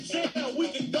shell. We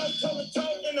can go toe to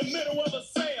toe in the middle of a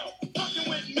sale. Fucking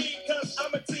with me, cause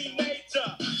I'm a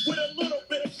teenager. With a little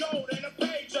bit of gold and a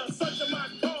pager. Searching my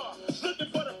car,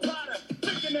 looking for the product.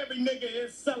 Thinking every nigga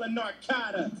is selling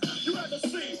narcotics. You rather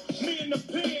see me in the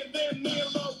pen than me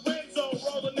and Lorenzo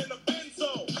rolling in the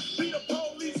benzo. Be the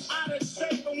police out of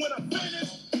shape, and when I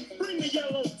finish, bring the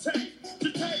yellow tape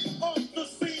to take off the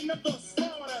scene of the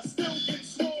slaughter. Still get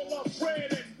swole of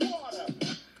bread and water.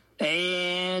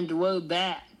 And we're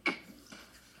back.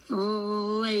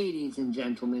 Ladies and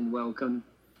gentlemen, welcome.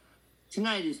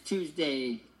 Tonight is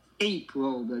Tuesday,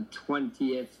 April the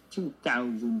 20th,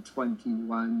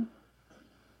 2021.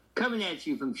 Coming at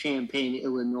you from Champaign,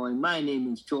 Illinois. My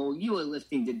name is Joel. You are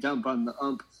listening to Dump on the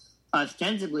Ump,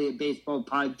 ostensibly a baseball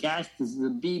podcast. This is the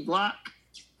B Block.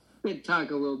 We're going to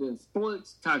talk a little bit of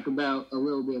sports, talk about a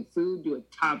little bit of food, do a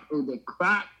top of the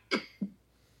crock.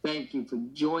 Thank you for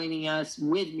joining us.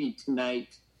 With me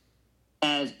tonight,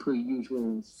 as per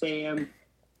usual, is Sam.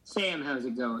 Sam, how's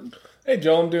it going? Hey,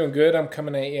 Joel, I'm doing good. I'm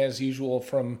coming at you as usual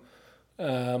from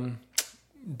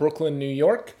Brooklyn, New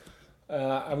York.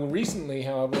 I recently,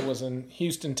 however, was in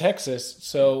Houston, Texas,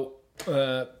 so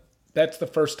that's the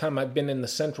first time I've been in the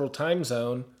Central Time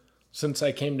Zone since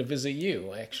I came to visit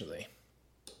you, actually.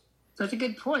 That's a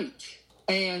good point.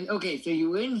 And, okay, so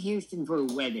you were in Houston for a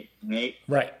wedding, right?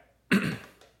 Right.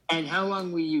 And how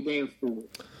long were you there for?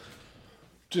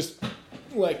 Just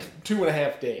like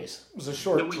 2.5 days. It was a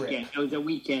short trip. It was a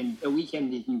weekend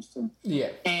in Houston.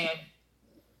 Yeah. And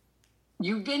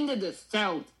you've been to the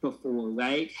South before,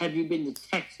 right? Have you been to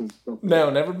Texas before? No,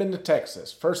 never been to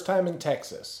Texas. First time in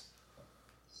Texas.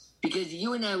 Because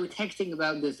you and I were texting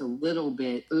about this a little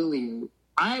bit earlier.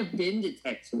 I've been to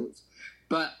Texas,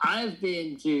 but I've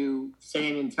been to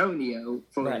San Antonio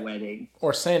for a wedding.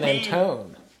 Or San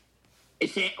Antone.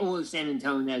 Or San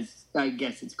Antone, as I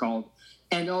guess it's called.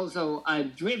 And also,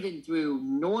 I've driven through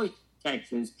North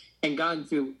Texas and gone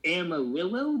through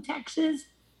Amarillo, Texas,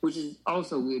 which is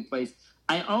also a weird place.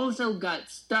 I also got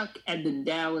stuck at the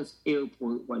Dallas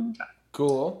airport one time.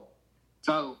 Cool.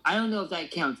 So, I don't know if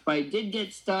that counts, but I did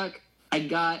get stuck. I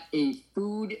got a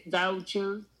food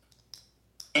voucher,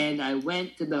 and I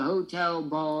went to the hotel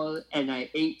bar, and I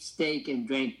ate steak and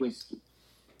drank whiskey.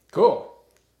 Cool.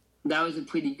 That was a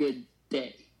pretty good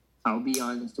day. I'll be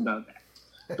honest about that.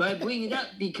 But I bring it up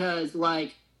because,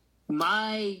 like,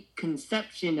 my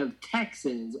conception of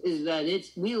Texas is that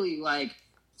it's really like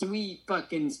 3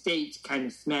 fucking states kind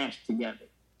of smashed together.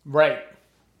 Right.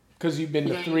 Because you've been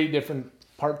to 3 different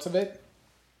parts of it?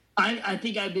 I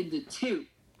think I've been to 2.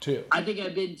 2. I think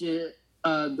I've been to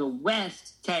the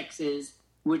West Texas,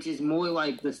 which is more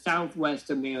like the Southwest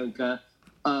America.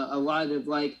 A lot of,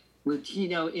 like,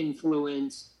 Latino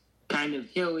influence, kind of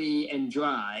hilly and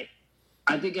dry.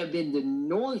 I think I've been to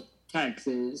North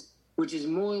Texas, which is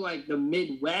more like the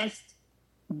Midwest,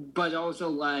 but also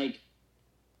like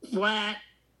flat,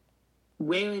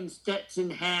 wearing Stetson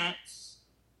hats,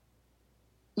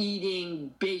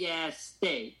 eating big-ass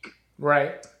steak.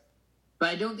 Right. But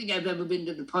I don't think I've ever been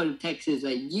to the part of Texas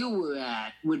that you were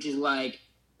at, which is like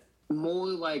more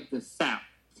like the South.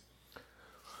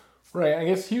 Right. I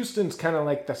guess Houston's kind of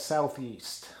like the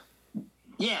Southeast.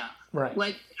 Yeah. Right.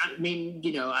 Like, I mean,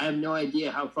 you know, I have no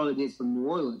idea how far it is from New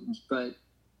Orleans, but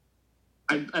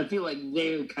I feel like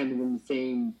they're kind of in the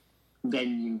same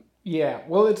venue. Yeah.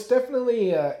 Well, it's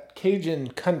definitely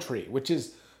Cajun country, which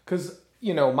is, because,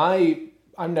 you know,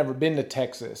 I've never been to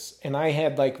Texas, and I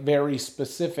had, like, very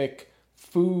specific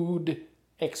food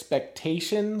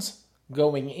expectations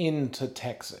going into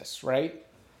Texas, right?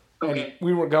 Okay. And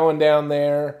we were going down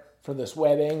there for this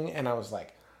wedding, and I was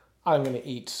like, I'm going to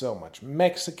eat so much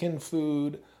Mexican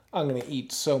food. I'm going to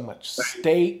eat so much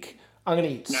steak. I'm going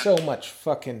to eat so much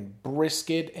fucking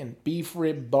brisket and beef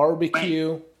rib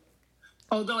barbecue. Right.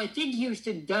 Although I think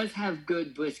Houston does have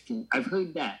good brisket. I've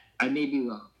heard that. I may be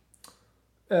wrong.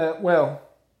 Well,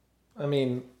 I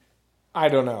mean, I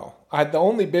don't know. The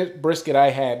only brisket I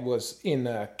had was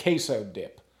in queso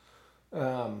dip.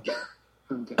 Okay.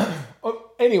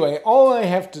 Anyway, all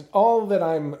that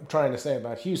I'm trying to say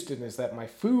about Houston is that my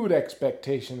food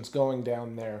expectations going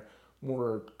down there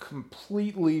were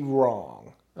completely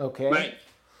wrong. Okay?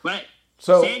 Right.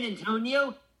 So San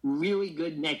Antonio, really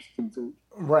good Mexican food.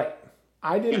 Right.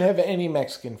 I didn't have any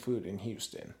Mexican food in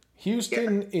Houston.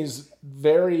 Houston is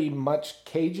very much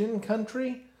Cajun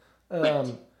country.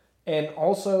 And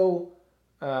also,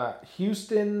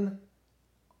 Houston,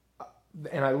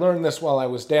 and I learned this while I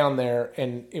was down there,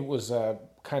 and it was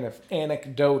kind of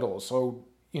anecdotal. So,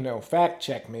 you know, fact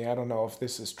check me. I don't know if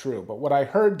this is true. But what I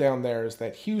heard down there is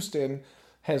that Houston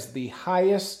has the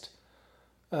highest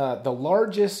the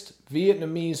largest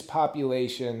Vietnamese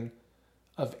population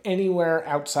of anywhere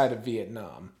outside of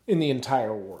Vietnam in the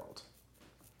entire world.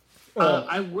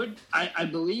 I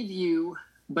believe you,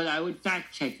 but I would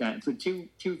fact check that for two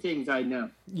things I know.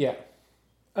 Yeah.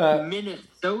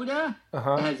 Minnesota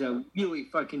has a really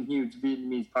fucking huge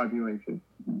Vietnamese population.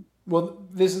 Well,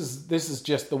 this is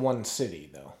just the one city,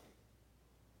 though.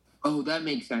 Oh, that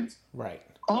makes sense. Right.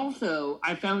 Also,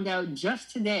 I found out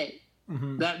just today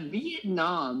that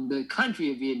Vietnam, the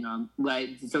country of Vietnam,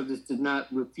 right, so this does not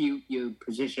refute your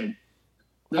position.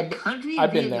 The country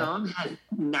of Vietnam has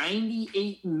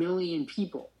 98 million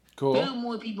people. Cool. There are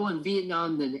more people in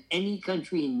Vietnam than any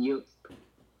country in Europe.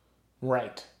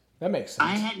 Right. That makes sense.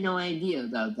 I had no idea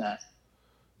about that.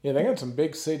 Yeah, they got some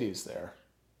big cities there.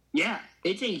 Yeah,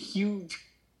 it's a huge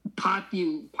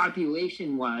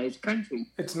population-wise country.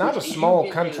 It's not a small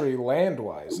country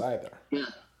land-wise either. Yeah.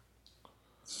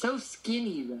 So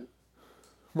skinny, though.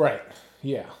 Right.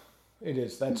 Yeah, it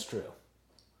is. That's true.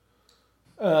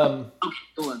 Okay,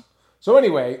 go on. So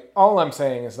anyway, all I'm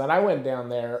saying is that I went down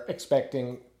there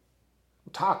expecting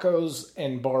tacos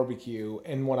and barbecue,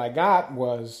 and what I got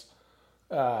was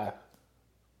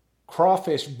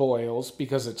crawfish boils,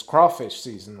 because it's crawfish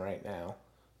season right now.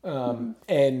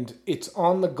 And it's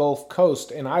on the Gulf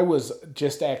Coast, and I was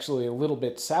just actually a little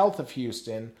bit south of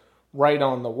Houston, right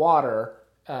on the water,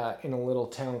 in a little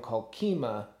town called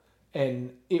Kemah,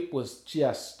 and it was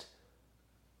just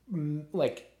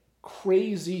like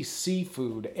crazy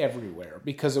seafood everywhere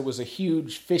because it was a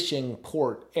huge fishing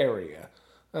port area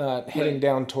heading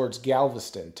down towards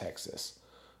Galveston, Texas,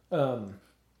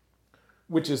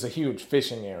 which is a huge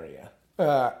fishing area.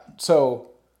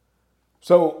 So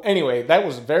anyway, that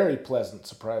was a very pleasant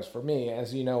surprise for me.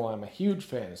 As you know, I'm a huge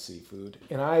fan of seafood,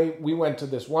 and we went to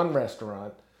this one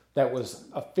restaurant that was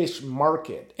a fish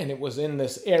market, and it was in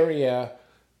this area.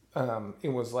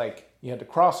 It was like you had to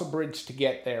cross a bridge to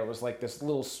get there. It was like this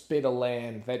little spit of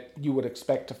land that you would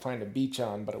expect to find a beach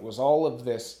on, but it was all of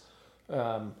this.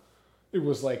 It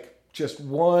was like just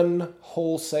one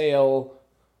wholesale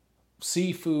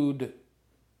seafood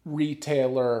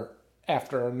retailer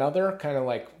after another, kind of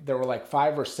like there were like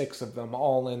 5 or 6 of them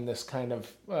all in this kind of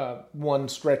one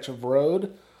stretch of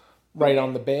road right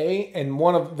on the bay. And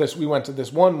one of this, we went to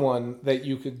this one that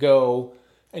you could go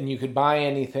and you could buy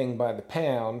anything by the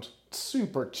pound,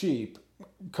 super cheap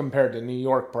compared to New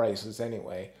York prices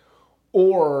anyway,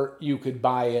 or you could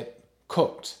buy it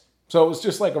cooked. So it was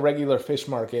just like a regular fish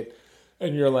market,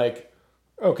 and you're like,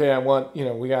 okay, I want,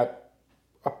 we got,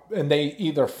 and they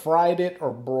either fried it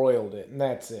or broiled it, and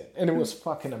that's it. And it was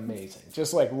fucking amazing.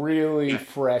 Just like really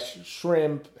fresh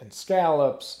shrimp and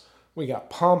scallops. We got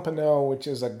pompano, which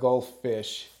is a Gulf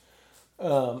fish.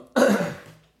 So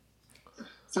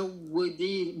was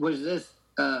this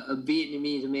a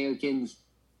Vietnamese American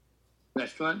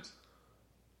restaurant?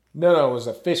 No, it was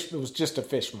a fish. It was just a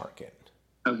fish market.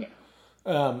 Okay.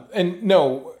 And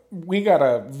no, we got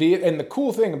and the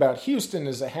cool thing about Houston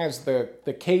is it has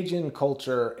the Cajun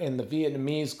culture and the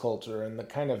Vietnamese culture, and the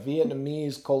kind of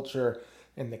Vietnamese culture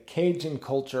and the Cajun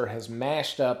culture has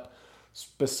mashed up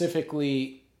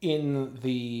specifically in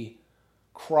the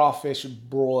crawfish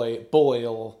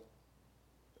boil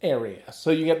area. So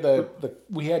you get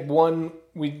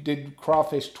we did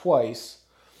crawfish twice,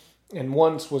 and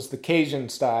once was the Cajun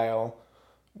style,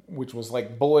 which was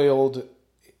like boiled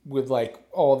with like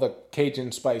all the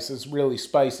Cajun spices, really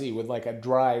spicy, with like a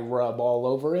dry rub all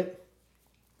over it.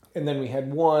 And then we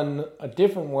had a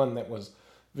different one that was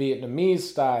Vietnamese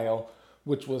style,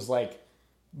 which was like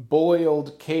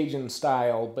boiled Cajun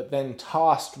style, but then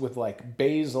tossed with like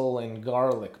basil and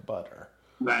garlic butter.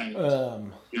 Right.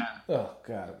 Yeah. Oh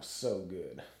God, it was so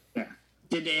good. Yeah.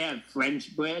 Did they have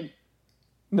French bread?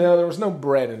 No, there was no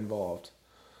bread involved.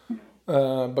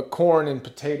 But corn and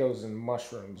potatoes and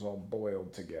mushrooms all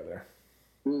boiled together.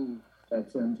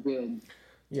 That sounds good.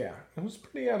 Yeah, it was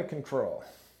pretty out of control.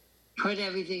 Put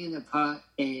everything in the pot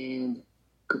and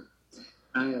cook.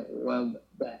 I love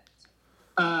that.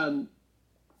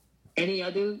 Any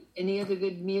other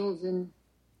good meals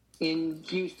in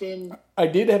Houston? I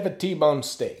did have a T-bone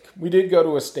steak. We did go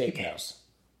to a steakhouse.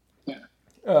 Yeah.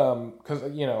 Because,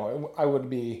 I would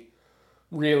be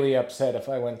really upset if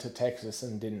I went to Texas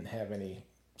and didn't have any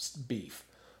beef.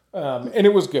 And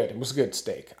it was good. It was a good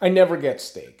steak. I never get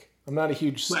steak. I'm not a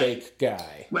huge steak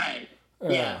guy. Right.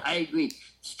 Yeah, I agree.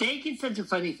 Steak is such a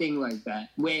funny thing like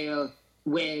that, where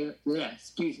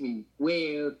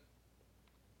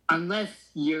unless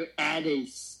you're at a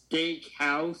steak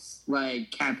house,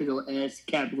 like capital S,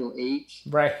 capital H.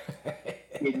 Right.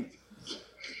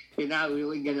 You're not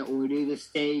really going to order the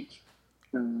steak.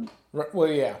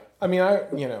 Well, yeah. I mean,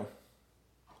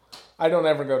 I don't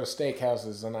ever go to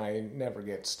steakhouses, and I never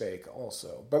get steak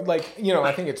also. But, like, you know,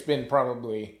 I think it's been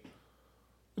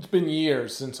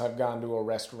years since I've gone to a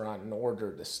restaurant and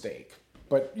ordered a steak.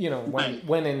 But, you know,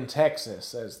 when in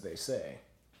Texas, as they say.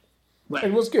 Right.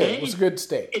 It was good. It was a good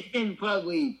steak. It's been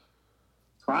probably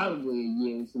a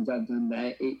year since I've done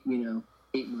that. 8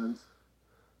 months.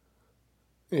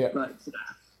 Yeah. But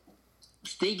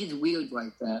steak is weird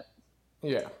like that.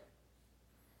 Yeah.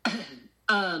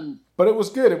 But it was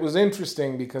good. It was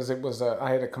interesting because I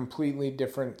had a completely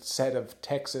different set of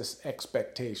Texas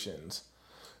expectations.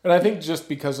 And I think just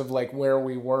because of like where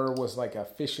we were was like a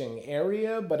fishing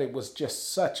area, but it was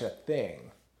just such a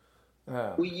thing.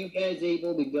 Were you guys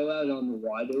able to go out on the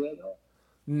water at all?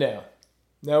 No,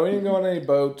 we didn't go on any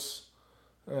boats.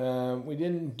 We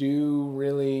didn't do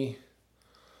really,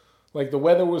 like, the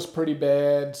weather was pretty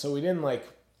bad, so we didn't like.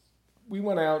 We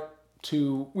went out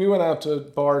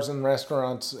to bars and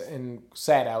restaurants and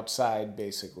sat outside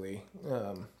basically.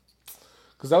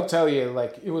 Because I'll tell you,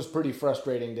 like, it was pretty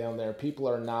frustrating down there. People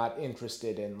are not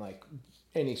interested in, like,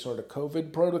 any sort of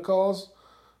COVID protocols.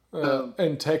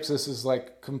 And Texas has,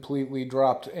 like, completely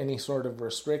dropped any sort of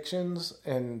restrictions,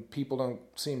 and people don't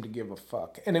seem to give a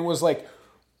fuck. And it was, like,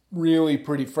 really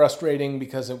pretty frustrating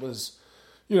because it was,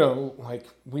 you know, like,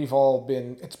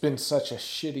 it's been such a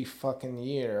shitty fucking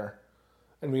year.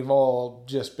 And we've all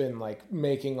just been, like,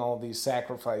 making all these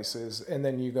sacrifices. And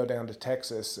then you go down to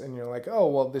Texas and you're like, oh,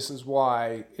 well, this is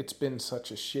why it's been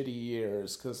such a shitty year.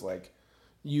 Is because, like,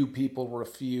 you people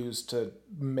refuse to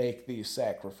make these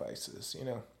sacrifices, you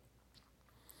know?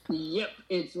 Yep.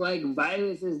 It's like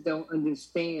viruses don't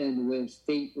understand where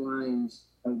state lines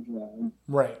are drawn.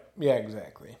 Right. Yeah,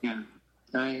 exactly. Yeah.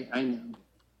 I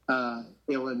know.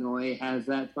 Illinois has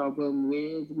that problem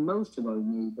with most of our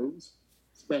neighbors.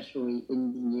 Especially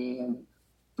Indiana.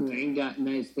 I ain't got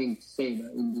nice things to say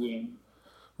about Indiana.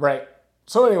 Right.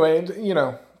 So anyway, you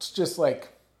know, it's just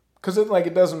like, because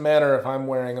it doesn't matter if I'm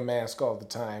wearing a mask all the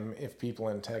time if people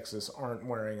in Texas aren't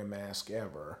wearing a mask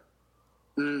ever.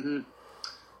 Mm-hmm.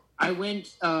 I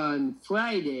went on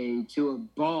Friday to a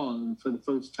bar for the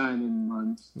first time in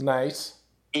months. Nice.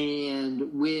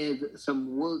 And with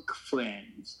some work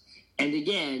friends. And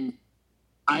again,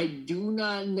 I do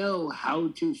not know how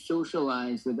to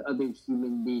socialize with other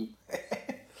human beings.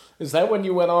 Is that when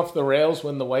you went off the rails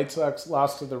when the White Sox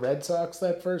lost to the Red Sox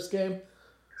that first game?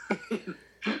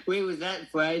 Wait, was that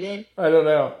Friday? I don't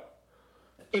know.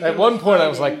 At one point Friday, I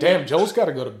was like, damn, Joel's got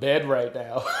to go to bed right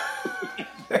now.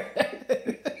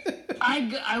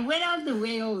 I went off the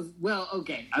rails. Well,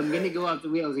 okay, I'm going to go off the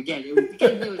rails again. It was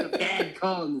because there was a bad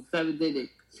call in the seventh inning.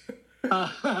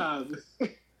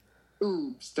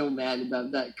 Ooh, still mad about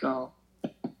that call.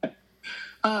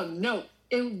 No,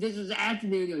 this was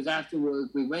afternoon. It was after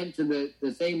work. We went to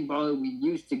the same bar we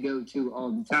used to go to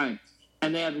all the time.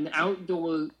 And they have an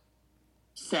outdoor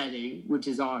setting, which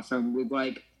is awesome, with,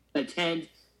 like, a tent.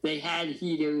 They had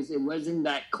heaters. It wasn't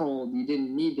that cold. You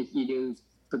didn't need the heaters,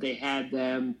 but they had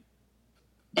them.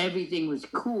 Everything was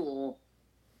cool.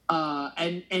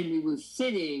 And we were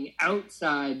sitting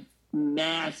outside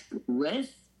maskless.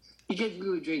 Because we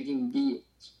were drinking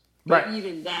beers. But right.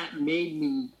 Even that made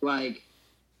me, like,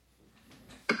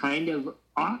 kind of,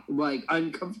 like,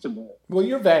 uncomfortable. Well,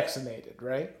 you're vaccinated,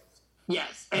 right?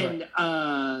 Yes. And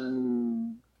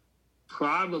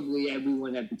probably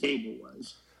everyone at the table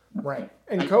was. Right.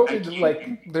 And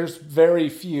COVID, there's very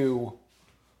few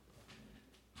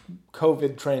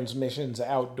COVID transmissions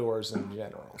outdoors in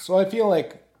general. So I feel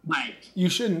like you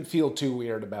shouldn't feel too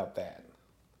weird about that.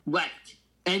 Right.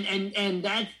 And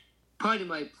that's part of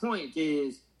my point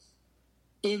is,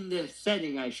 in this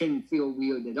setting, I shouldn't feel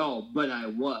weird at all, but I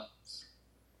was.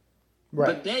 Right.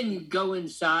 But then you go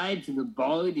inside to the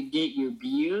bar to get your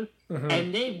beer,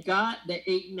 and they've got the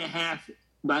 8.5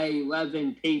 by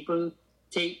 11 paper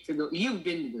taped to the. You've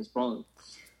been to this bar.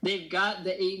 They've got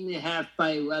the 8.5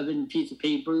 by 11 piece of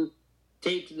paper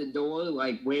taped to the door,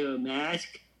 like wear a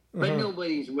mask, but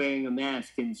nobody's wearing a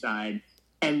mask inside,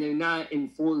 and they're not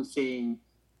enforcing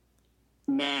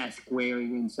mask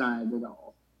wearing inside at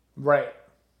all. Right.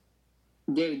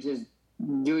 They're just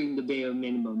doing the bare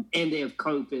minimum. And they have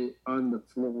carpet on the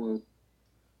floor.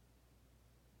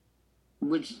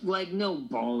 Which, like, no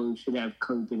bar should have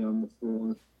carpet on the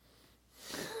floor.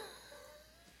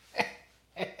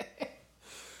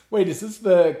 Wait, is this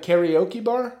the karaoke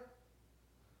bar?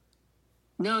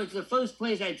 No, it's the first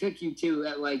place I took you to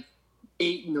at, like,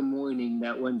 8 in the morning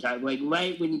that one time. Like,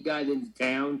 right when you got into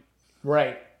town.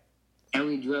 Right. And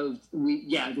we drove,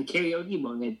 the karaoke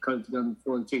bar had carpet on the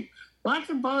floor, too. Lots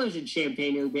of bars in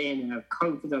Champaign-Urbana have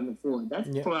carpet on the floor. That's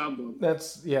a problem. I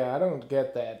don't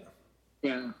get that.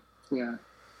 Yeah.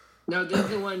 No, this is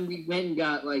the one we went and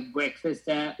got like breakfast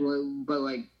at, but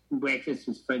like breakfast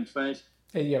was French fries.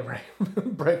 Yeah, right.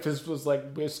 Breakfast was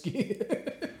like whiskey.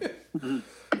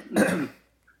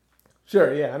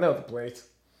 Sure, yeah, I know the place.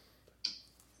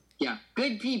 Yeah,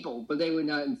 good people, but they were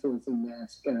not enforcing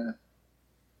mask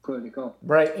protocol.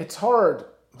 Right, it's hard.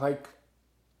 Like,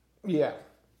 yeah.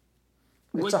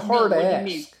 It's a hard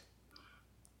ask.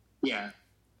 Yeah.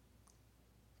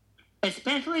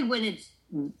 Especially when it's,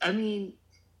 I mean,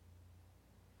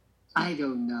 I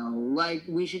don't know. Like,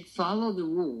 we should follow the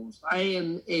rules. I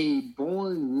am a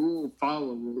born rule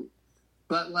follower.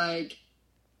 But, like,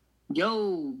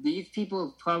 yo, these people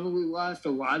have probably lost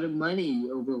a lot of money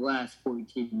over the last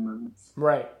 14 months.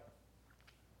 Right.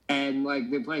 And, like,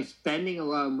 they're probably spending a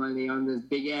lot of money on this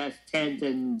big-ass tent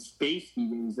and space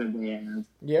heaters that they have.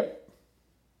 Yep.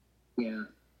 Yeah.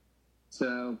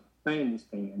 So, I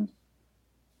understand.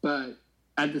 But,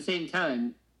 at the same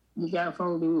time, you gotta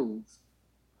follow the rules.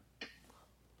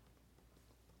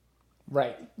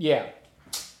 Right. Yeah.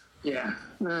 Yeah.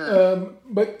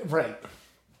 But right.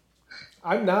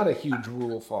 I'm not a huge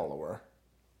rule follower.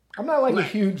 I'm not like a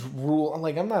huge rule.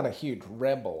 Like I'm not a huge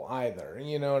rebel either.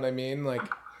 You know what I mean? Like.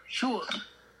 Sure.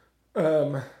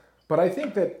 But I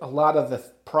think that a lot of the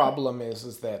problem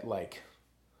is that like,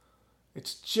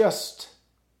 it's just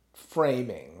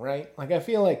framing, right? Like I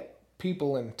feel like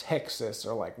people in Texas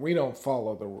are like, we don't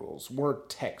follow the rules. We're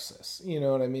Texas. You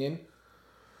know what I mean?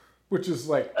 Which is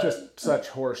like just such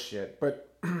horse shit. But,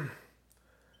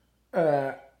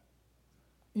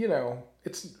 you know,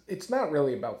 it's not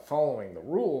really about following the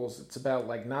rules. It's about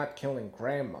like not killing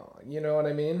grandma. You know what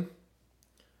I mean?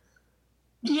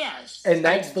 Yes. And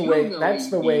that's the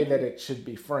way that it should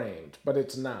be framed, but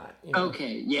it's not. You know?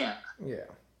 Okay, yeah. Yeah.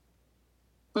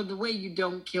 But the way you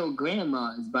don't kill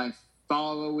grandma is by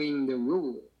following the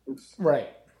rules.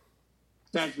 Right.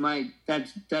 That's my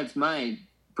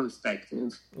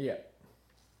perspective. Yeah.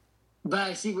 But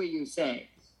I see what you're saying.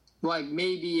 Like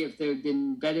maybe if there had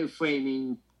been better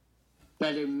framing,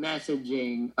 better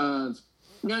messaging of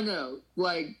no,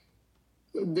 like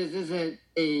this isn't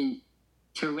a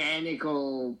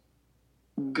tyrannical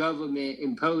government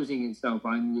imposing itself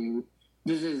on you.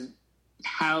 This is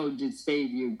how to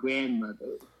save your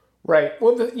grandmother. Right.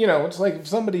 Well, it's like if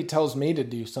somebody tells me to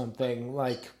do something,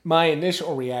 like my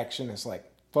initial reaction is like,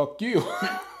 fuck you.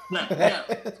 No,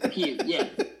 cute, yeah.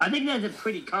 I think that's a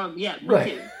pretty calm, yeah,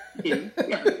 right. Cute,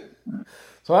 yeah.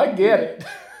 So I get it.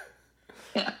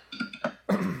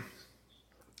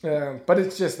 Yeah. But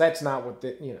it's just, that's not what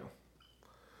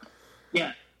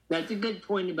Yeah, that's a good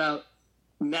point about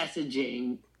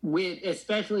messaging,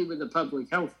 especially with the public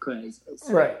health crisis.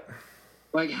 Right.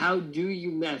 Like, how do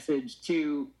you message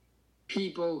to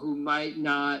people who might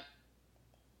not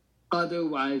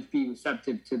otherwise be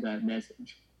receptive to that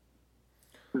message?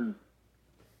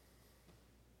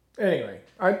 Anyway,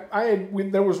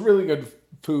 there was really good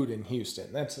food in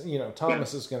Houston. That's,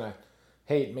 Thomas is going to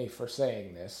hate me for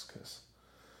saying this because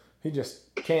he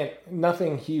just can't,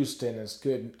 nothing Houston is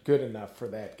good enough for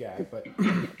that guy. But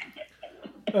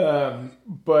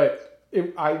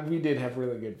we did have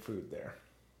really good food there.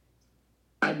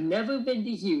 I've never been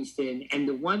to Houston, and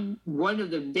the one of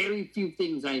the very few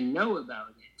things I know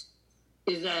about it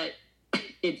is that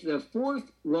it's the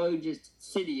fourth largest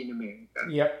city in America.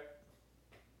 Yep.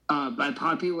 By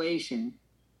population,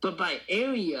 but by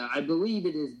area, I believe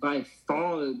it is by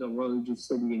far the largest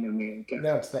city in America.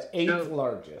 No, it's the eighth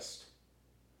largest.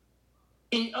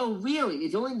 Oh, really?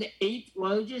 It's only the eighth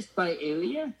largest by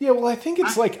area? Yeah, well, I think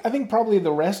it's I think probably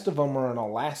the rest of them are in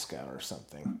Alaska or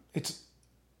something. It's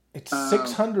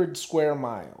 600 square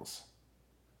miles.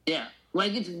 Yeah.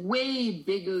 Like, it's way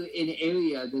bigger in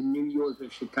area than New York or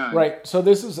Chicago. Right. So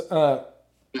this is,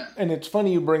 and it's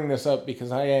funny you bring this up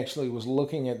because I actually was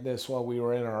looking at this while we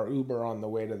were in our Uber on the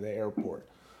way to the airport.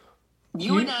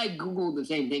 You and I Googled the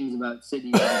same things about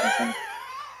cities.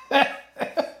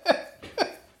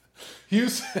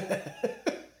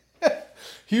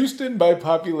 Houston by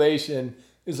population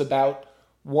is about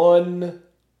 1/4.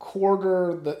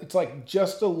 It's like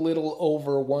just a little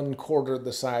over 1/4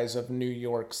 the size of New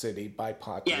York City by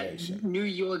population. Yeah, New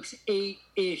York's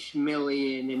 8-ish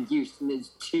million and Houston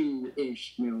is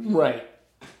 2-ish million. Right.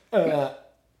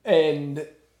 And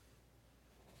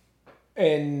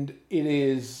it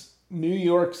is, New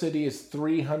York City is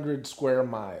 300 square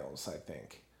miles, I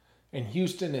think. And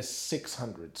Houston is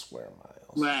 600 square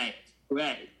miles. Right.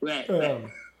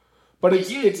 But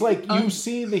it's like you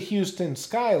see the Houston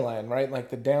skyline, right? Like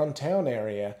the downtown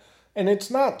area. And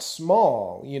it's not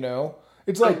small,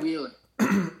 It's like, really?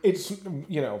 it's,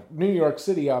 New York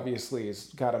City obviously has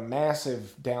got a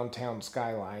massive downtown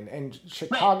skyline, and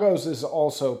Chicago's is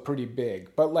also pretty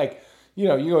big. But you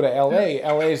go to LA.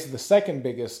 LA is the second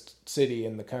biggest city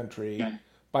in the country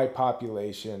by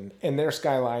population, and their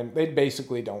skyline, they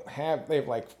basically don't have. They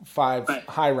have 5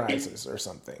 high rises or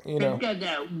something. They've got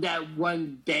that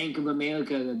one Bank of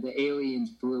America that the aliens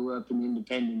blew up in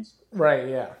Independence. Right.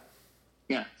 Yeah.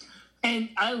 Yeah. And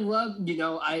I love,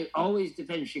 I always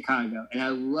defend Chicago, and I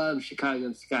love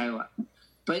Chicago's skyline.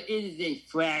 But it is a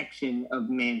fraction of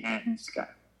Manhattan's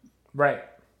skyline. Right.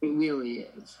 It really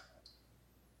is.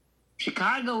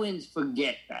 Chicagoans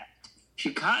forget that.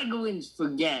 Chicagoans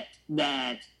forget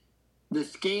that the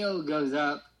scale goes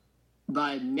up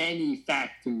by many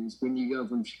factors when you go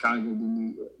from Chicago to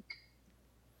New York.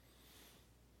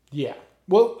 Yeah.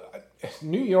 Well,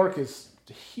 New York is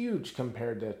huge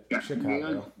compared to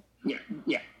Chicago.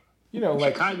 Yeah.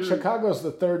 Chicago's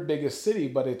the third biggest city,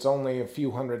 but it's only a few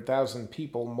 100,000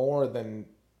 people more than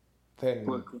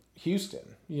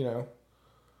Houston,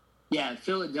 Yeah,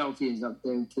 Philadelphia's up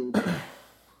there too.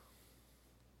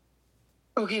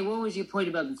 Okay, what was your point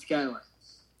about the skyline?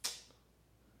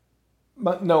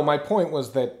 But no, my point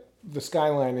was that the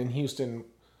skyline in Houston.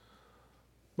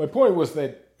 My point was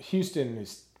that Houston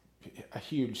is a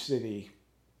huge city,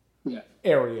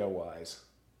 area-wise.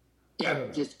 Yeah,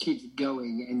 it just keeps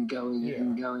going and going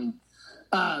and going.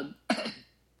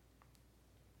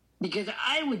 Because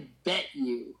I would bet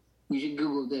you should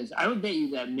Google this. I would bet you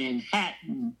that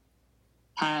Manhattan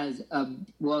has a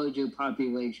larger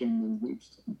population than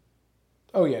Houston.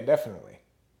 Oh yeah, definitely.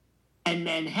 And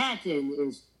Manhattan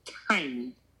is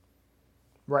tiny.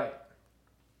 Right.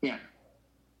 Yeah.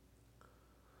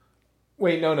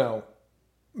 Wait, no.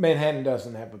 Manhattan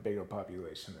doesn't have a bigger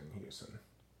population than Houston.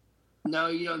 No,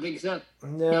 you don't think so?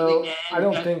 No, I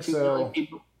don't think so.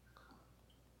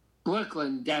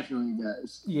 Brooklyn definitely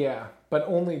does. Yeah, but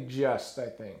only just, I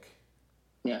think.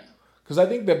 Yeah. Because I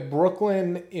think that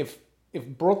Brooklyn, if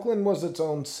Brooklyn was its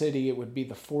own city, it would be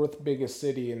the 4th biggest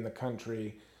city in the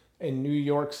country, and New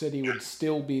York City would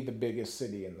still be the biggest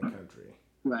city in the country.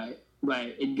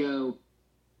 Right. It'd go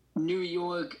New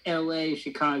York, LA,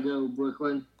 Chicago,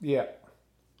 Brooklyn. Yeah.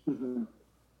 Mm-hmm.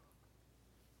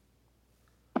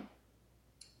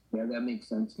 Yeah, that makes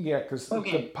sense. Yeah, because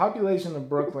the population of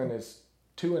Brooklyn is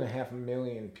 2.5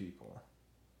 million people.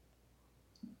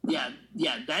 Yeah,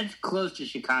 that's close to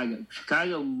Chicago.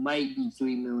 Chicago might be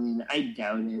 3 million. I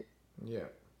doubt it. Yeah.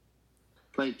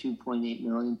 Probably 2.8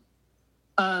 million.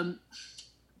 I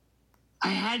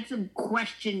had some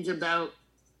questions about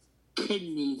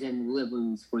kidneys and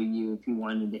livers for you if you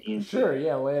wanted to answer. Sure,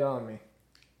 yeah, lay it on me.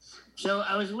 So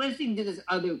I was listening to this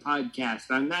other podcast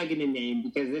that I'm not going to name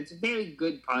because it's a very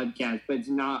good podcast, but it's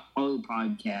not our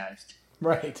podcast.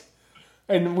 Right.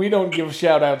 And we don't give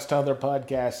shout-outs to other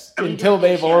podcasts until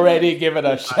they've already given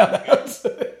us shout-outs.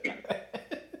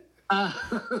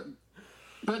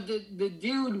 But the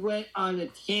dude went on a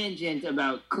tangent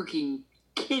about cooking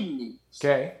kidneys.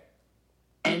 Okay.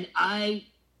 And I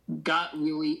got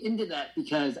really into that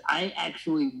because I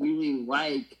actually really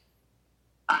like,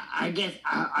 I guess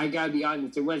I gotta be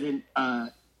honest, it wasn't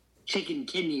chicken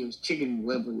kidney, it was chicken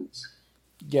livers.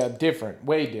 Yeah, different.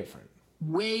 Way different.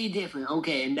 Way different.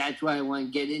 Okay, and that's what I want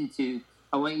to get into.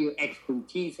 I want your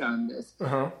expertise on this.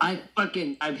 Uh-huh.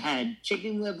 I've had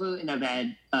chicken liver and I've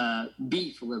had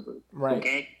beef liver. Right.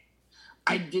 Okay.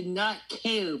 I did not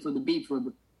care for the beef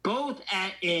liver, both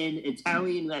at an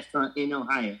Italian restaurant in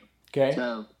Ohio. Okay.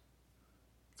 So,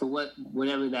 for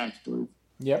whatever that's worth.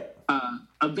 Yep.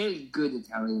 A very good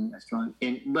Italian restaurant,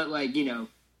 but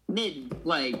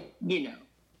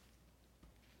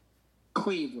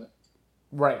Cleveland.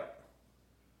 Right.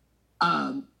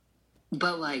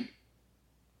 But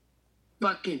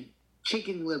fucking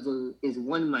chicken liver is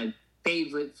one of my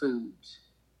favorite foods.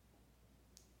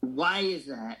 Why is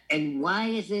that? And why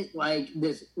is it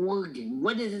this organ?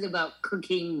 What is it about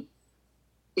cooking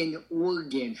an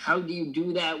organ? How do you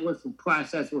do that? What's the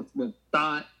process? What's the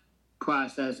thought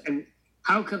process? And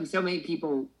how come so many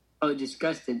people are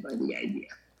disgusted by the idea?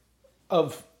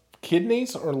 Of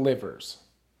kidneys or livers?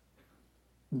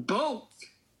 Both.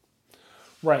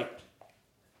 Right.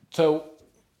 So,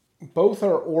 both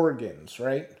are organs,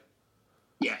 right?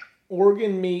 Yeah.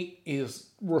 Organ meat is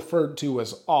referred to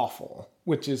as offal,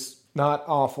 which is not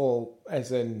awful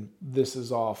as in this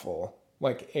is awful,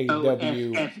 like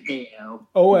A-W. O-F-F-A-L.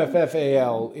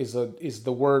 O-F-F-A-L is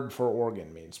the word for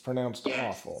organ meat. It's pronounced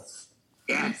awful.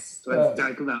 Yes. Let's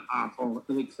talk about awful.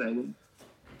 I'm excited.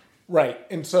 Right.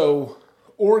 And so,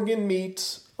 organ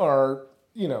meats are,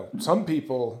 some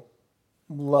people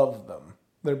love them.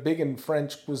 They're big in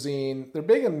French cuisine. They're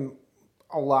big in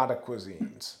a lot of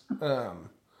cuisines.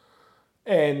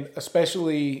 And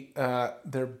especially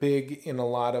they're big in a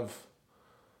lot of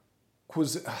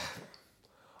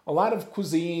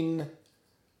cuisine,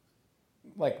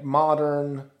 like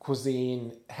modern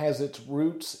cuisine, has its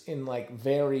roots in like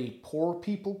very poor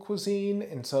people cuisine,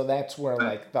 and so that's where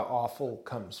like the offal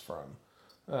comes from.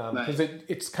 Because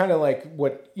it's kind of like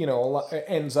what, you know,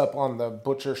 ends up on the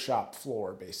butcher shop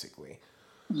floor, basically.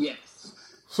 Yes.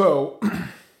 So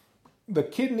the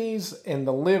kidneys and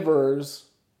the livers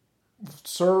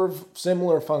serve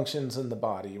similar functions in the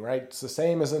body, right? It's the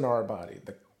same as in our body.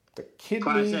 The kidneys,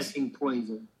 processing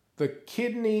poison. The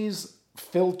kidneys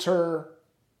filter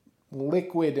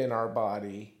liquid in our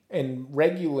body and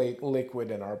regulate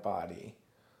liquid in our body.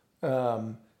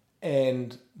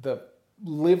 And the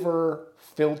liver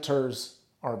filters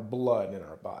our blood in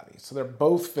our body. So they're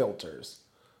both filters,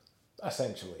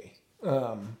 essentially.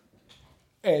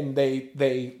 And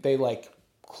they like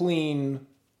clean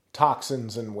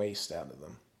toxins and waste out of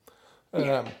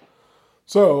them.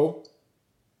 So,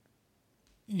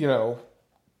 you know,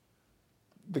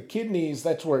 the kidneys,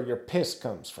 that's where your piss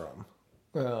comes from.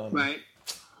 Right.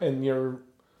 And your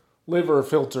liver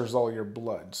filters all your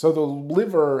blood. So the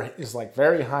liver is like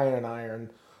very high in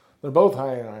iron. They're both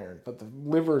high in iron, but the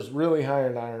liver's really high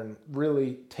in iron,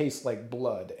 really tastes like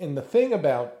blood. And the thing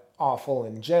about offal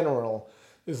in general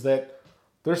is that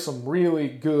there's some really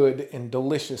good and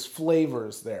delicious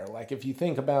flavors there. Like if you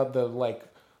think about the like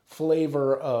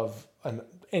flavor of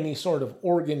any sort of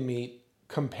organ meat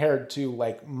compared to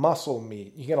like muscle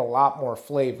meat, you get a lot more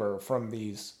flavor from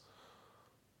these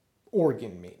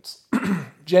organ meats.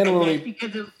 Generally,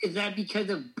 is that because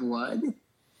of blood?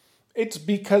 It's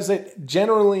because it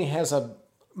generally has a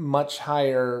much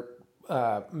higher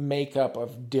makeup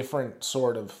of different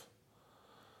sort of.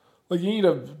 Like you eat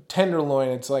a tenderloin,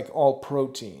 it's like all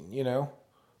protein, you know?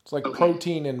 It's like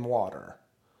protein and water.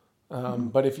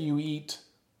 But if you eat,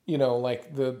 you know,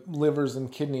 like the livers and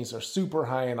kidneys are super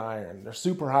high in iron. They're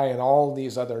super high in all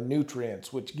these other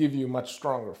nutrients, which give you much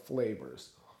stronger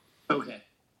flavors. Okay.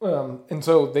 And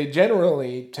so they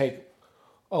generally take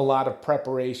a lot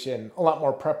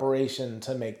more preparation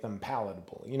to make them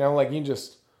palatable. You know, like you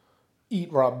just eat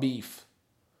raw beef.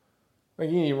 Like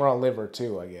you eat raw liver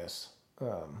too, I guess.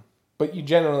 But you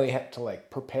generally have to like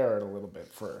prepare it a little bit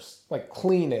first, like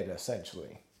clean it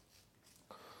essentially.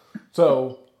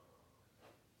 So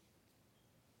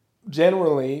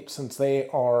generally, since they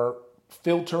are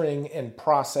filtering and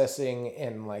processing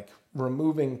and like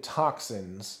removing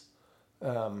toxins,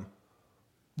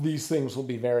 these things will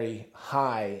be very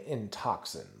high in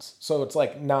toxins. So it's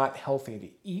like not healthy to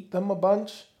eat them a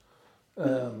bunch.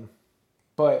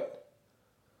 But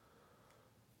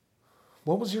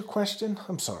what was your question?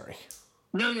 I'm sorry.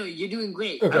 No, you're doing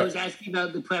great. Okay. I was asking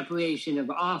about the preparation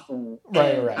of offal.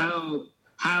 Right.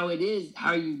 How it is,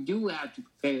 how you do have to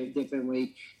prepare it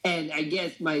differently. And I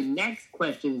guess my next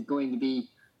question is going to be,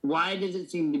 why does it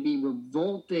seem to be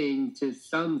revolting to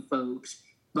some folks,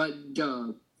 but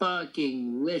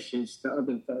fucking delicious to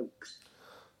other folks?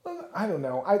 I don't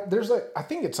know. I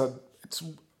think it's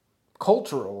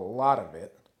cultural, a lot of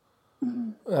it.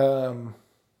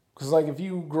 Because like if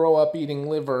you grow up eating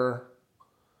liver,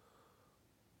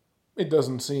 it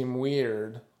doesn't seem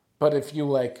weird. But if you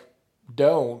like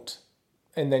don't,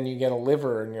 and then you get a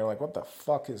liver and you're like, what the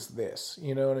fuck is this?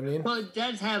 You know what I mean? Well, it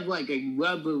does have like a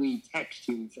rubbery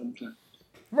texture sometimes.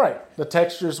 Right. The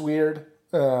texture's weird.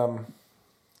 So,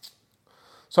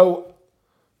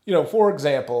 you know, for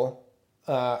example,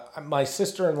 my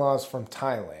sister-in-law's from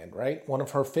Thailand, right? One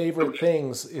of her favorite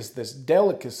things is this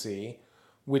delicacy,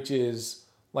 which is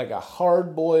like a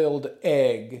hard-boiled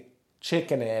egg,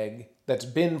 chicken egg, that's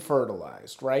been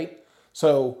fertilized, right?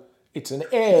 So it's an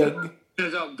egg.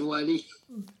 It's all bloody.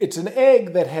 It's an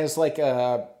egg that has like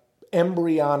a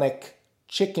embryonic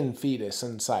chicken fetus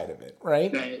inside of it,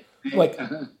 right? Right. Like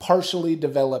partially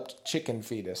developed chicken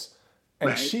fetus.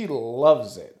 And she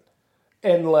loves it.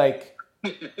 And like...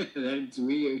 That's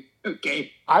weird.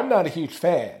 Okay. I'm not a huge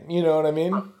fan, you know what I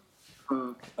mean?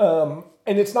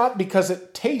 And it's not because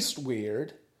it tastes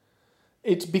weird.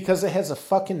 It's because it has a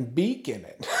fucking beak in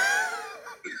it.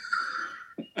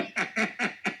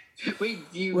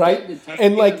 Wait, do you right? get the texture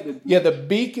And like, of the beak? yeah, the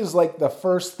beak is like the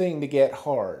first thing to get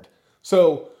hard.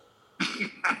 So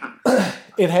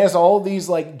it has all these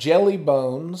like jelly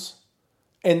bones,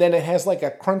 and then it has like a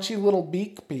crunchy little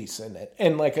beak piece in it,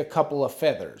 and like a couple of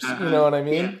feathers. You know what I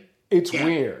mean? Yeah. It's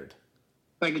weird.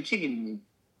 Like a chicken meat.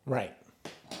 Right.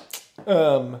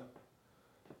 And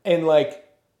like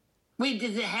Wait,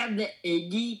 does it have the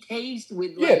eggy taste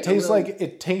with Yeah,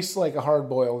 it tastes like a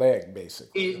hard-boiled egg,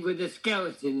 basically. with a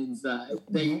skeleton inside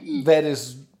that you eat? That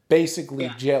is basically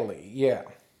jelly. Yeah.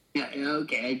 Yeah,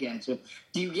 okay, I gotcha.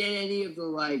 Do you get any of the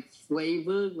like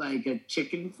flavor, like a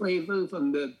chicken flavor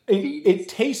from the?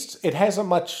 It has a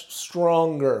much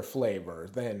stronger flavor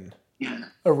than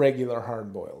a regular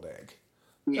hard-boiled egg.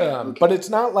 Yeah, okay. But it's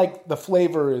not like the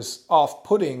flavor is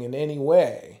off-putting in any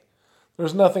way.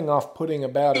 There's nothing off-putting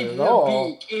about it at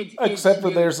all, except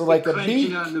for there's like a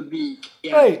beak, on the beak.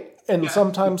 Yeah. right? And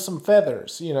sometimes some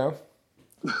feathers, you know.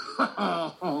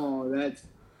 Oh, that's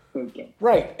okay.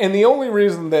 Right, and the only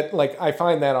reason that like I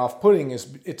find that off-putting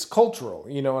is it's cultural.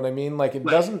 You know what I mean? Like it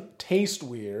doesn't taste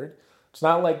weird. It's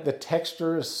not like the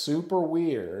texture is super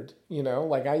weird. You know,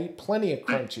 like I eat plenty of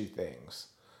crunchy things.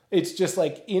 It's just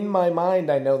like in my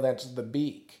mind, I know that's the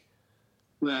beak,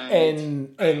 Right.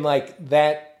 and like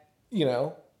that. You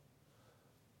know,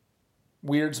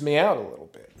 weirds me out a little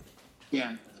bit.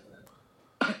 Yeah.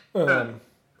 And,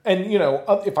 you know,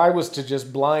 if I was to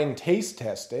just blind taste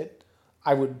test it,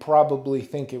 I would probably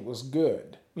think it was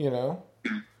good, you know?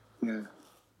 Yeah.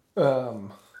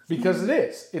 Because it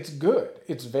is. It's good.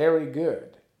 It's very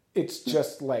good. It's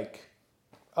just like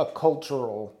a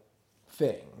cultural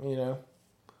thing, you know?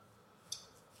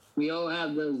 We all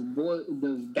have those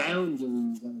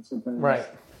boundaries, I suppose. Right.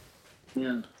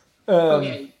 Yeah.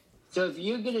 Okay, so if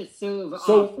you're gonna serve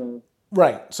offal,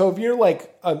 right. So if you're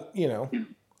like a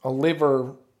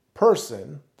liver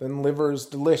person, then liver is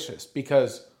delicious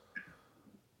because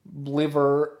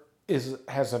liver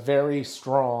has a very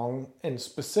strong and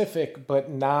specific but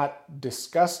not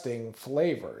disgusting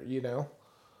flavor, you know.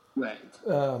 right?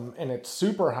 And it's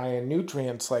super high in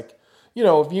nutrients. Like, you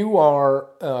know, if you are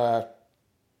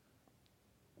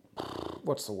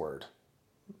what's the word?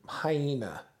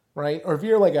 Hyena. Right? Or if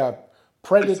you're like a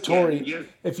predatory,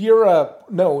 if you're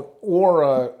or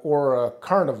a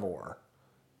carnivore,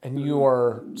 and you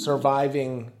are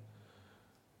surviving,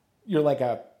 you're like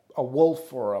a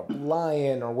wolf or a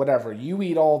lion or whatever. You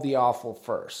eat all the offal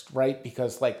first, right?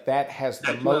 Because like that has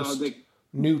the most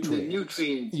nutrients. The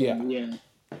nutrients.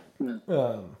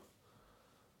 Yeah.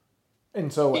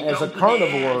 And so as a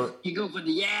carnivore, you go for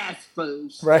the ass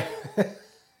first, right?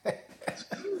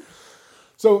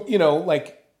 So you know,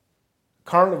 like.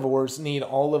 Carnivores need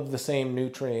all of the same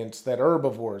nutrients that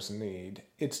herbivores need.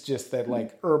 It's just that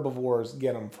like herbivores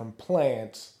get them from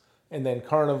plants and then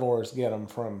carnivores get them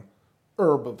from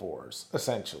herbivores,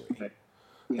 essentially.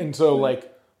 And so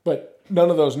like, but none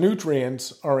of those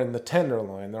nutrients are in the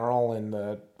tenderloin. They're all in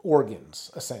the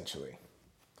organs, essentially.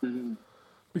 Mm-hmm.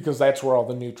 Because that's where all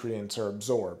the nutrients are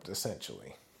absorbed,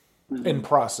 essentially. And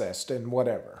processed and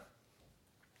whatever.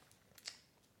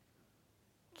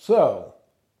 So...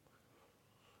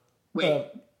 Wait,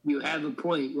 you have a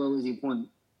point. What was your point?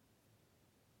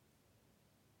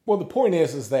 Well, the point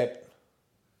is that,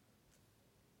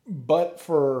 but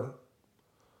for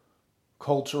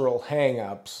cultural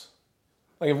hang-ups,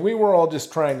 like if we were all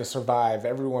just trying to survive,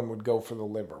 everyone would go for the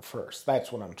liver first.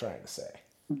 That's what I'm trying to say.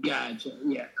 Gotcha,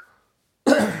 yeah.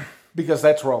 Because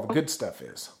that's where all the good stuff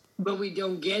is. But we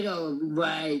don't get all of,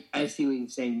 right, I see what you're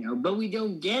saying now. But we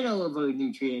don't get all of our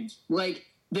nutrients. Like,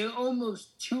 they're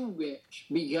almost too rich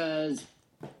because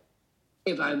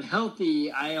if I'm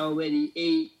healthy, I already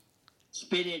ate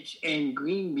spinach and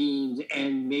green beans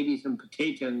and maybe some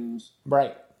potatoes.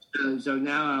 Right. So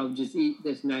now I'll just eat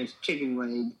this nice chicken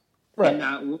leg right. and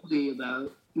not worry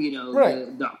about, you know,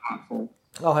 right. the offal.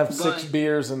 I'll have 6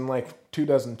 beers and like 2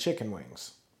 dozen chicken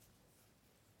wings.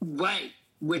 Right.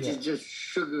 Which is just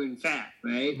sugar and fat,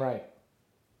 right? Right.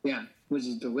 Yeah, which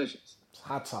is delicious.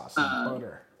 Hot sauce and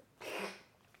butter.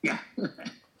 Yeah.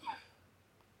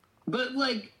 But,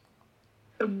 like,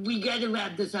 we got to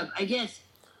wrap this up. I guess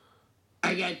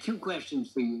I got 2 questions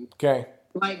for you. Okay.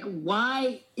 Like,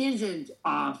 why isn't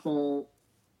offal,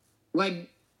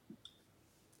 like,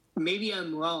 maybe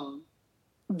I'm wrong.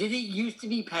 Did it used to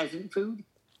be peasant food?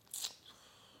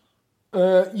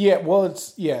 Yeah, well,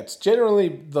 it's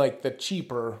generally, like, the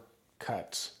cheaper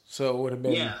cuts. So it would have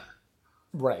been... Yeah.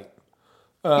 Right.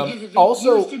 Because if it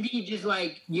also, used to be just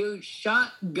like you're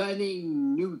shotgunning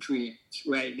nutrients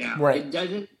right now, right. It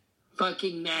doesn't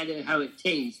fucking matter how it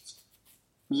tastes.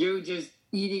 You're just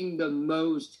eating the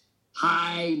most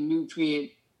high nutrient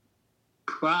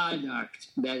product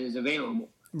that is available.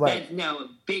 Right. That's now a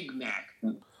Big Mac.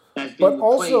 That's been but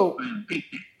replaced also, by a Big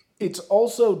Mac. It's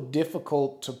also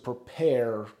difficult to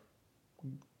prepare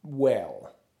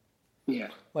well. Yeah.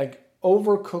 Like,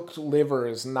 overcooked liver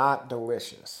is not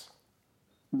delicious.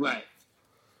 Right.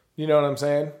 You know what I'm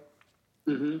saying?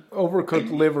 Mm-hmm.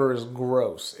 Overcooked liver is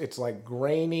gross. It's like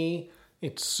grainy.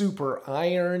 It's super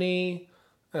irony.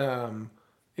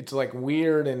 It's like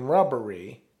weird and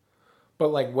rubbery. But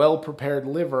like well-prepared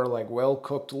liver, like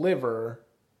well-cooked liver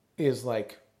is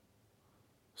like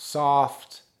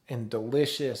soft and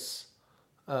delicious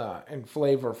and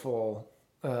flavorful.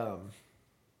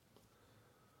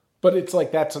 But it's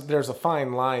like there's a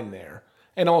fine line there.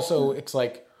 And also it's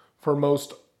like for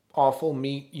most offal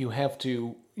meat, you have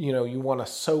to, you want to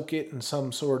soak it in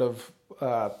some sort of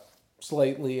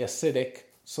slightly acidic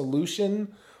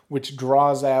solution, which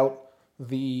draws out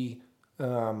the,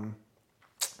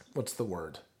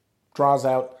 draws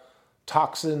out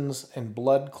toxins and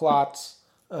blood clots.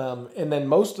 And then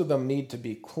most of them need to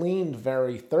be cleaned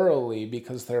very thoroughly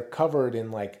because they're covered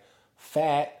in like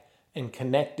fat and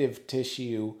connective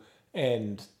tissue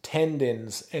and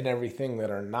tendons and everything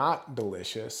that are not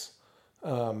delicious.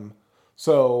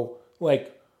 So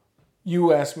like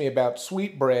you asked me about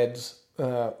sweetbreads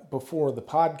before the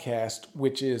podcast,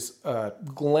 which is a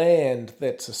gland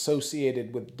that's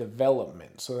associated with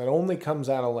development. So that only comes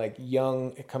out of like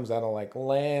it comes out of like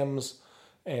lambs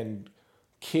and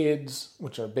kids,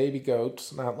 which are baby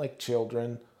goats, not like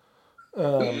children,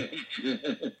 and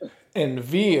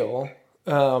veal.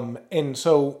 And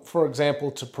so, for example,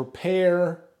 to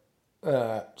prepare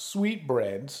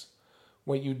sweetbreads,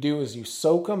 what you do is you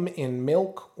soak them in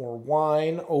milk or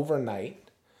wine overnight,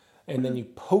 and then you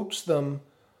poach them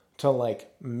to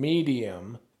like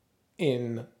medium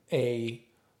in a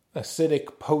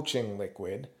acidic poaching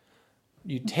liquid.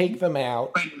 You take them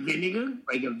out. Like vinegar?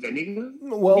 Like a vinegar?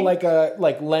 Well,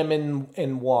 like lemon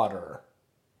and water.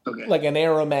 Okay. Like an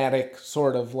aromatic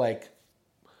sort of like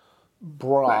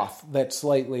broth that's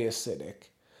slightly acidic.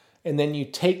 And then you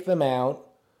take them out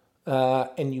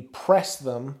and you press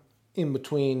them in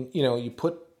between, you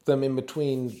put them in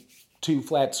between two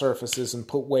flat surfaces and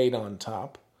put weight on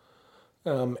top.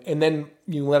 And then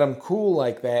you let them cool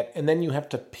like that, and then you have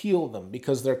to peel them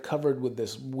because they're covered with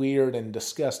this weird and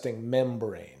disgusting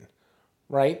membrane,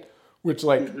 right? Which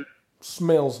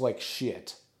smells like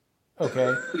shit.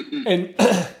 Okay? And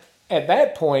at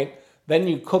that point, then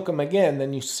you cook them again,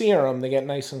 then you sear them, they get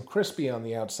nice and crispy on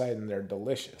the outside, and they're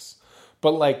delicious.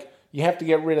 But you have to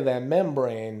get rid of that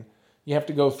membrane. You have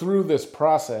to go through this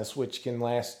process, which can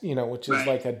last, which is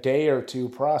like a day or two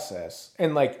process.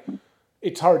 And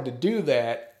it's hard to do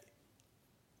that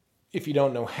if you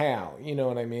don't know how. You know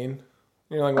what I mean?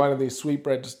 You're like, why are these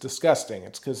sweetbreads disgusting?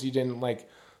 It's because you didn't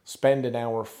spend an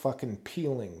hour fucking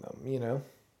peeling them,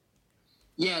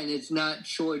 Yeah, and it's not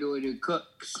short order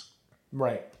cooks.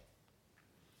 Right.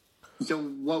 So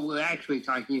what we're actually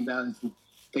talking about is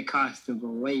the cost of the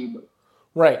labor.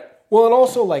 Right. Well, and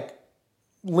also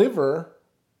liver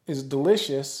is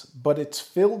delicious, but it's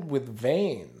filled with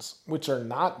veins, which are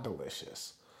not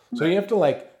delicious. So you have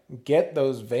to get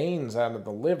those veins out of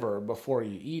the liver before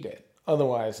you eat it.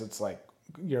 Otherwise, it's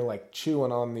you're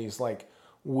chewing on these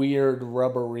weird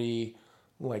rubbery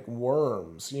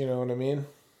worms. You know what I mean?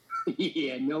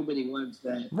 Yeah, nobody wants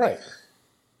that. Right.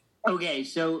 Okay,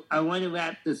 so I want to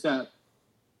wrap this up.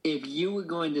 If you were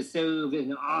going to serve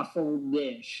an awful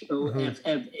dish,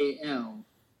 OFFAL,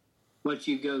 what's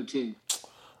your go-to?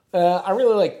 I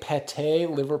really like pate,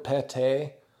 liver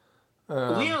pate.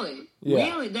 Really? Yeah.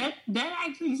 Really? That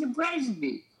actually surprises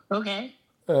me. Okay.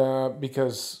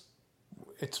 Because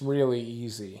it's really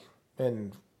easy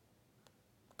and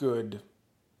good.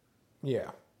 Yeah.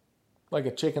 Like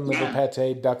a chicken liver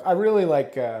pate, duck. I really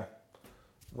like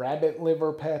rabbit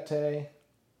liver pate.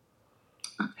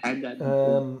 I've had that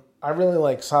before. I really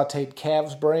like sauteed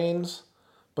calves brains.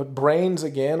 But brains,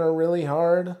 again, are really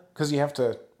hard because you have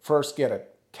to first get a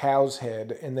cow's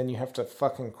head and then you have to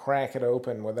fucking crack it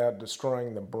open without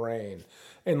destroying the brain.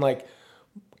 And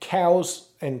cows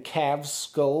and calves'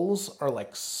 skulls are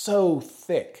so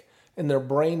thick and their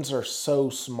brains are so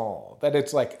small that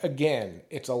it's again,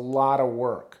 it's a lot of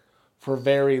work for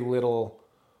very little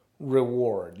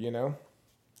reward,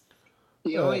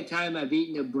 The only time I've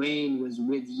eaten a brain was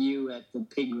with you at the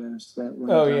pig roast that one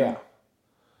Oh, time. yeah.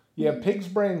 Yeah, pig's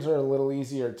brains are a little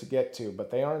easier to get to, but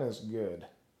they aren't as good.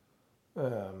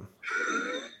 And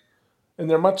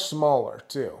they're much smaller,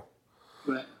 too.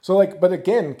 Right. So, but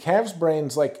again, calves'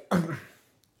 brains,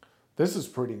 this is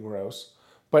pretty gross.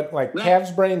 But,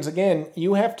 calves' brains, again,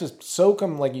 you have to soak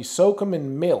them, you soak them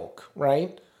in milk,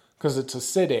 right? Because it's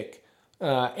acidic,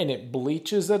 and it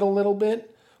bleaches it a little bit.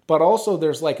 But also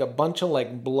there's a bunch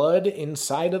of blood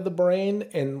inside of the brain,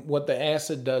 and what the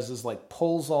acid does is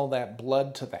pulls all that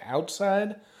blood to the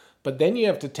outside. But then you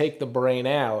have to take the brain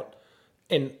out,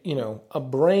 and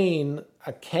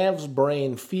a calf's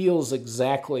brain feels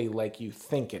exactly like you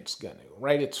think it's gonna,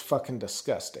 right? It's fucking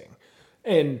disgusting.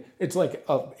 And it's like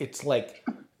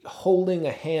holding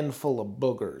a handful of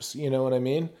boogers, you know what I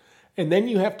mean? And then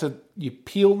you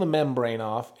peel the membrane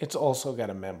off. It's also got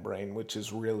a membrane, which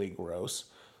is really gross.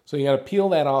 So you got to peel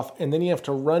that off, and then you have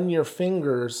to run your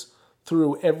fingers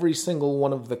through every single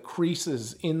one of the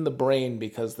creases in the brain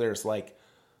because there's like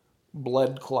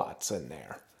blood clots in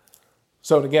there.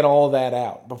 So to get all that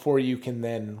out before you can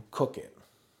then cook it.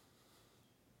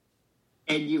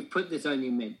 And you've put this on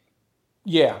your menu.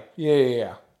 Yeah.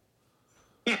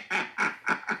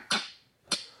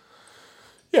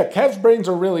 Yeah, calf's brains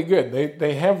are really good.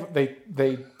 They have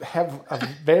a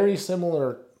very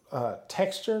similar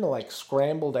texture to like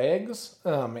scrambled eggs,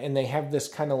 and they have this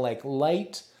kind of like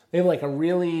light. They have like a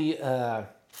really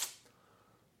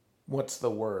what's the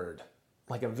word?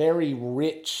 Like a very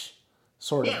rich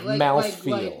sort of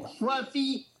mouthfeel. Like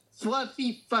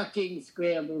fluffy fucking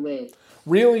scrambled eggs.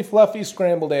 Really fluffy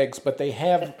scrambled eggs, but they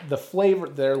have the flavor.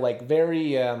 They're like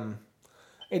very.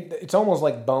 It's almost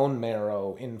like bone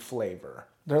marrow in flavor.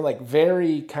 They're like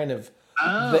very kind of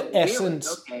the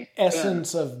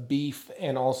essence of beef,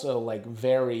 and also like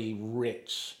very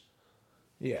rich.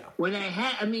 Yeah. When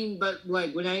I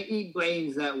eat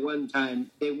brains that one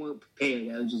time, they weren't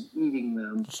prepared. I was just eating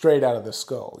them Straight out of the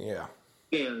skull. Yeah.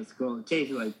 Yeah, it's cool. It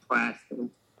tasted like plastic.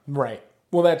 Right.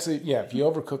 Well, that's it. Yeah, if you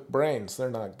overcook brains, they're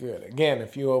not good. Again,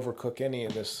 if you overcook any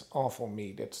of this awful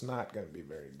meat, it's not going to be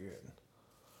very good.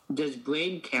 Does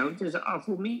brain count as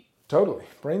awful meat? Totally.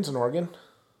 Brain's an organ.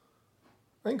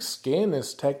 I think skin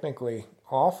is technically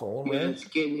awful, right? Yeah,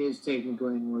 skin is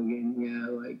technically an organ. Yeah,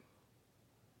 like,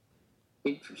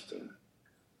 interesting.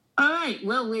 All right.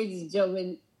 Well, ladies and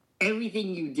gentlemen,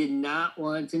 everything you did not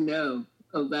want to know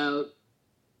about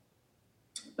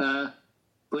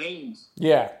brains.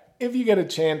 Yeah. If you get a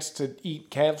chance to eat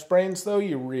calf's brains, though,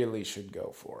 you really should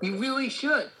go for it. You really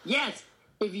should. Yes.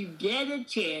 If you get a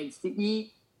chance to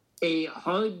eat a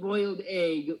hard-boiled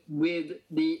egg with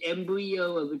the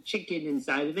embryo of a chicken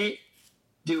inside of it,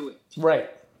 do it. Right.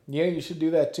 Yeah, you should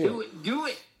do that, too. Do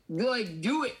it. Like,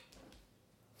 do it.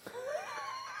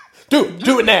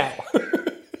 Do it now.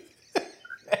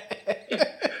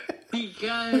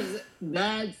 Because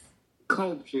that's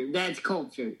culture. That's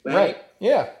culture, right? Right.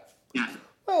 Yeah. Yeah.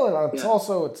 Well, and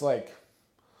it's like,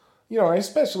 I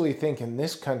especially think in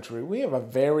this country, we have a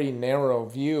very narrow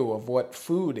view of what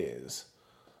food is.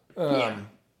 And,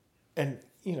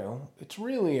 it's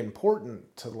really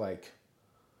important to, like,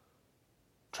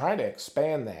 try to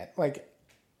expand that. Like,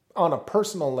 on a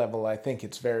personal level, I think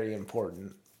it's very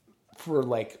important for,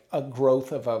 like, a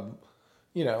growth of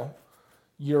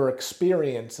your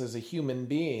experience as a human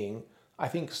being. I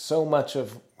think so much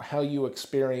of how you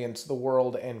experience the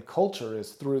world and culture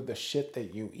is through the shit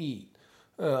that you eat.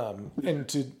 And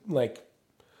to, like,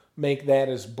 make that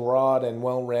as broad and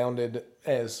well-rounded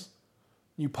as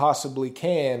you possibly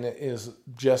can is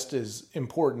just as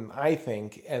important, I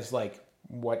think, as, like,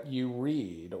 what you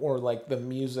read or, like, the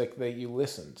music that you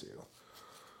listen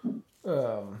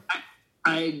to.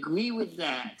 I agree with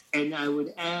that. And I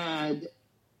would add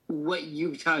what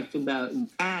you've talked about in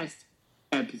past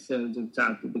episodes of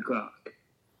Talk of the Clock,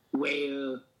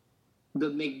 where the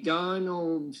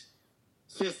McDonald's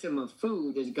system of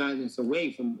food has gotten us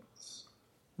away from this.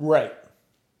 Right.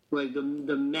 Like the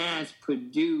mass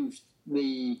produced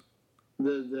the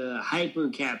hyper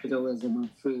capitalism of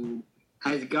food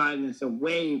has gotten us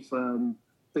away from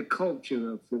the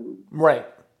culture of food. Right.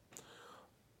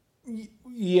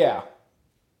 Yeah.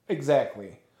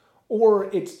 Exactly. Or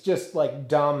it's just like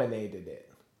dominated it.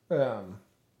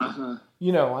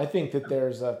 I think that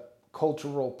there's a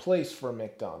cultural place for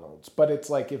McDonald's, but it's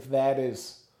like if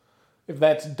that's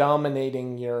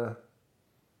dominating your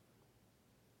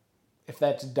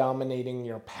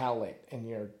palate and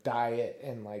your diet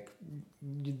and like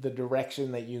the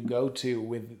direction that you go to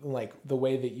with like the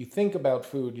way that you think about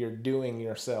food, you're doing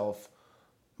yourself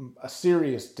a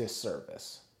serious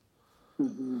disservice.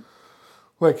 Mm-hmm.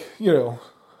 Like,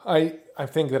 I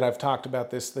think that I've talked about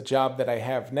this. The job that I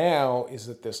have now is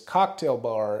at this cocktail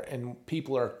bar, and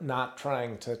people are not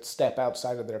trying to step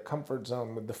outside of their comfort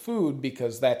zone with the food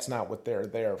because that's not what they're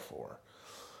there for.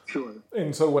 Sure.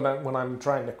 And so when I'm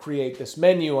trying to create this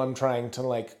menu, I'm trying to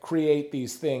like create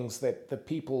these things that the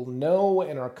people know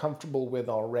and are comfortable with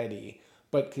already,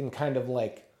 but can kind of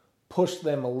like push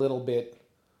them a little bit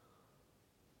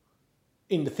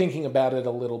into thinking about it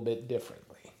a little bit differently.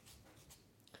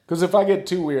 Because if I get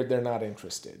too weird, they're not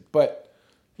interested. But,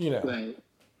 right.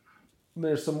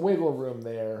 There's some wiggle room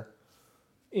there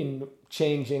in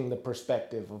changing the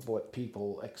perspective of what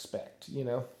people expect,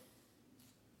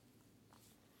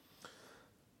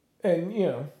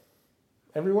 And,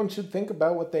 everyone should think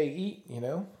about what they eat,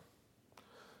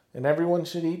 And everyone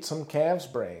should eat some calves'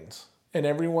 brains. And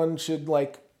everyone should,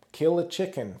 like, kill a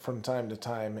chicken from time to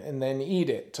time and then eat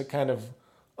it to kind of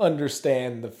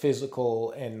understand the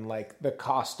physical and, like, the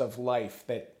cost of life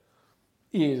that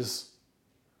is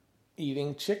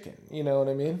eating chicken. You know what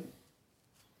I mean?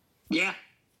 Yeah.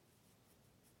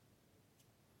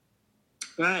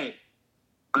 All right.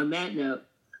 On that note,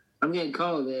 I'm going to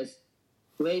call this.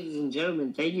 Ladies and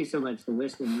gentlemen, thank you so much for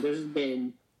listening. This has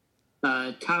been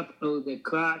Top of the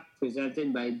Clock,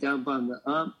 presented by Dump on the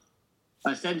Ump,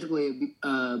 ostensibly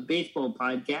a baseball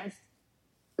podcast.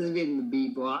 This has been the B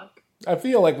Block. I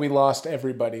feel like we lost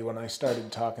everybody when I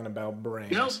started talking about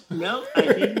brains. No,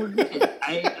 I think we're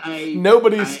good.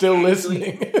 Nobody's still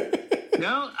listening.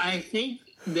 No, I think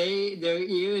their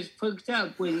ears perked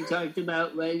up when you talked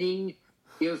about letting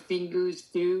your fingers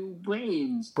through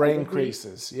brains. Brain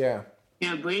creases, yeah.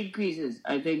 Yeah, brain creases.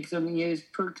 I think some ears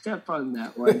perked up on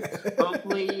that one.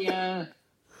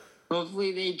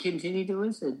 Hopefully they continue to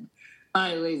listen. All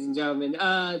right, ladies and gentlemen,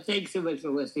 thanks so much for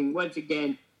listening. Once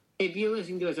again, if you're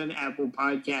listening to us on Apple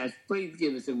Podcasts, please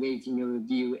give us a rating, a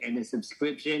review, and a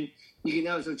subscription. You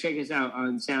can also check us out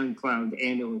on SoundCloud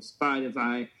and or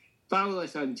Spotify. Follow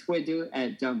us on Twitter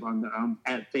at Dump on the Ump,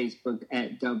 at Facebook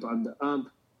at Dump on the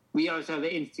Ump. We also have an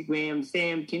Instagram.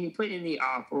 Sam, can you put in the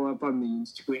offer up on the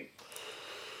Instagram?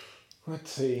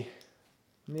 Let's see.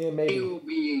 Yeah, maybe. It will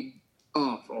be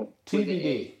awful.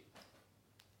 TBD.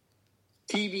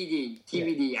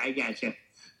 TBD. I gotcha.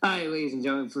 All right, ladies and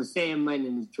gentlemen, for Sam, my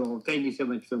name is Joel. Thank you so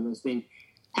much for listening.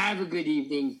 Have a good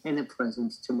evening and a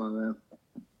pleasant tomorrow.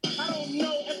 I don't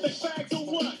know if they fags or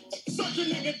what. Suck a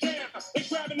nigga down and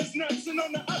grabbing his nuts. And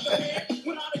on the other hand,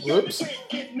 when I Whoops. can't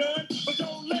get none, but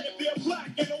don't let it be a black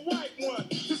and a white one.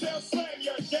 Cause they'll slam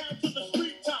you down to the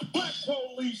street top. Black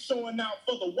police showing out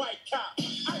for the white cop.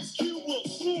 Ice Cube